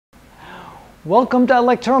Welcome to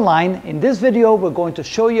electron. In this video we're going to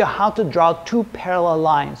show you how to draw two parallel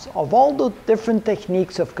lines. Of all the different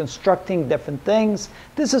techniques of constructing different things,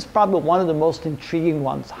 this is probably one of the most intriguing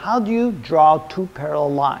ones. How do you draw two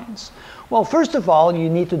parallel lines? Well, first of all,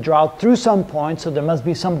 you need to draw through some point, so there must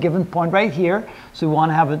be some given point right here. So we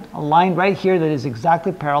want to have a line right here that is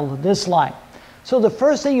exactly parallel to this line. So the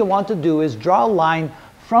first thing you want to do is draw a line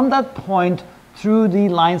from that point through the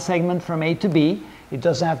line segment from A to B. It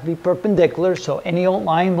doesn't have to be perpendicular, so any old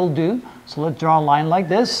line will do. So let's draw a line like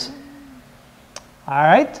this. All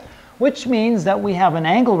right, which means that we have an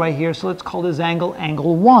angle right here, so let's call this angle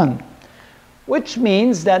angle 1. Which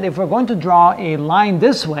means that if we're going to draw a line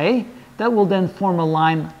this way, that will then form a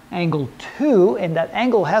line angle 2, and that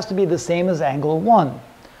angle has to be the same as angle 1.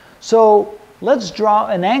 So let's draw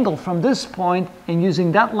an angle from this point, and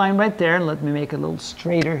using that line right there, and let me make it a little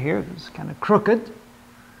straighter here, it's kind of crooked.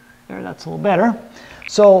 There, that's a little better.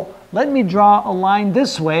 So let me draw a line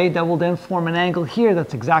this way that will then form an angle here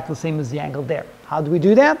that's exactly the same as the angle there. How do we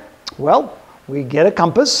do that? Well, we get a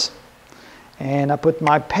compass, and I put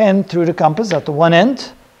my pen through the compass at the one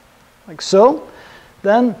end, like so.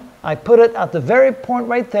 Then I put it at the very point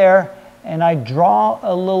right there, and I draw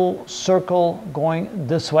a little circle going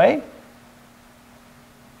this way,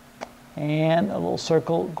 and a little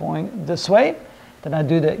circle going this way. Then I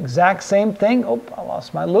do the exact same thing. Oh, I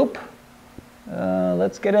lost my loop.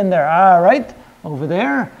 Let's get in there. All right, over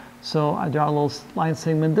there. So I draw a little line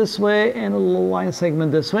segment this way and a little line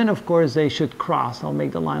segment this way. And of course, they should cross. I'll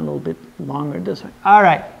make the line a little bit longer this way. All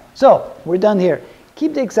right, so we're done here.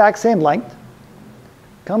 Keep the exact same length.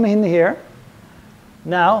 Come in here.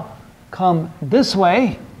 Now, come this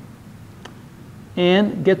way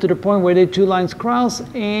and get to the point where the two lines cross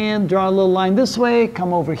and draw a little line this way.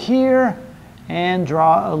 Come over here and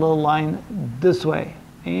draw a little line this way.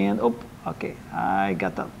 And, oh, okay, I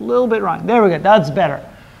got that a little bit wrong. There we go, that's better.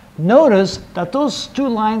 Notice that those two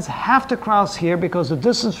lines have to cross here because the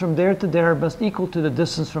distance from there to there must equal to the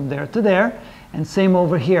distance from there to there, and same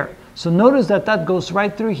over here. So notice that that goes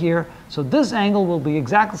right through here. So this angle will be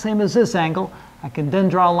exactly the same as this angle. I can then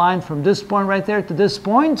draw a line from this point right there to this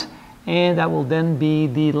point, and that will then be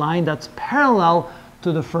the line that's parallel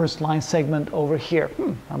to the first line segment over here.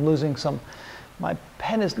 I'm losing some. My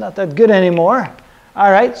pen is not that good anymore.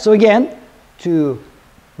 All right, so again, to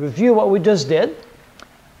review what we just did,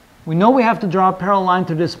 we know we have to draw a parallel line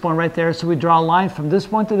to this point right there, so we draw a line from this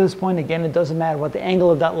point to this point. Again, it doesn't matter what the angle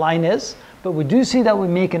of that line is, but we do see that we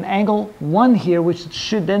make an angle 1 here, which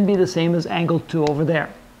should then be the same as angle 2 over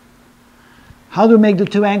there. How do we make the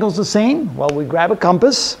two angles the same? Well, we grab a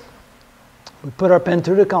compass, we put our pen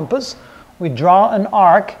through the compass, we draw an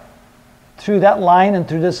arc through that line and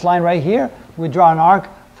through this line right here. We draw an arc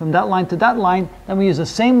from that line to that line. Then we use the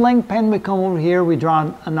same length pen. We come over here. We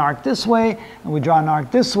draw an arc this way, and we draw an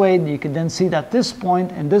arc this way. You can then see that this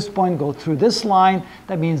point and this point go through this line.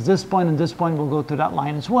 That means this point and this point will go through that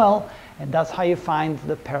line as well. And that's how you find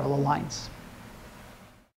the parallel lines.